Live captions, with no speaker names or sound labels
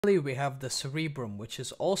Finally, we have the cerebrum, which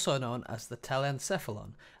is also known as the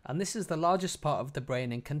Telencephalon, and this is the largest part of the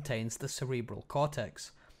brain and contains the cerebral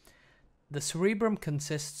cortex. The cerebrum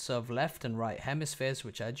consists of left and right hemispheres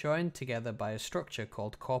which are joined together by a structure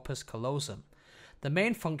called corpus callosum. The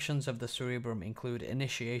main functions of the cerebrum include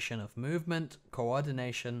initiation of movement,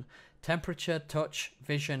 coordination, temperature, touch,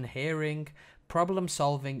 vision, hearing, problem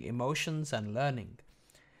solving, emotions, and learning.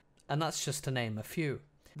 And that's just to name a few.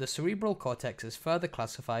 The cerebral cortex is further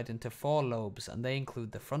classified into 4 lobes, and they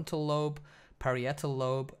include the frontal lobe, parietal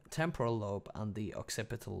lobe, temporal lobe, and the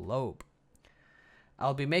occipital lobe.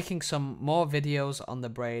 I'll be making some more videos on the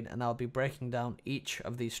brain, and I'll be breaking down each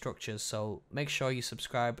of these structures, so make sure you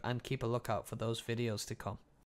subscribe and keep a lookout for those videos to come.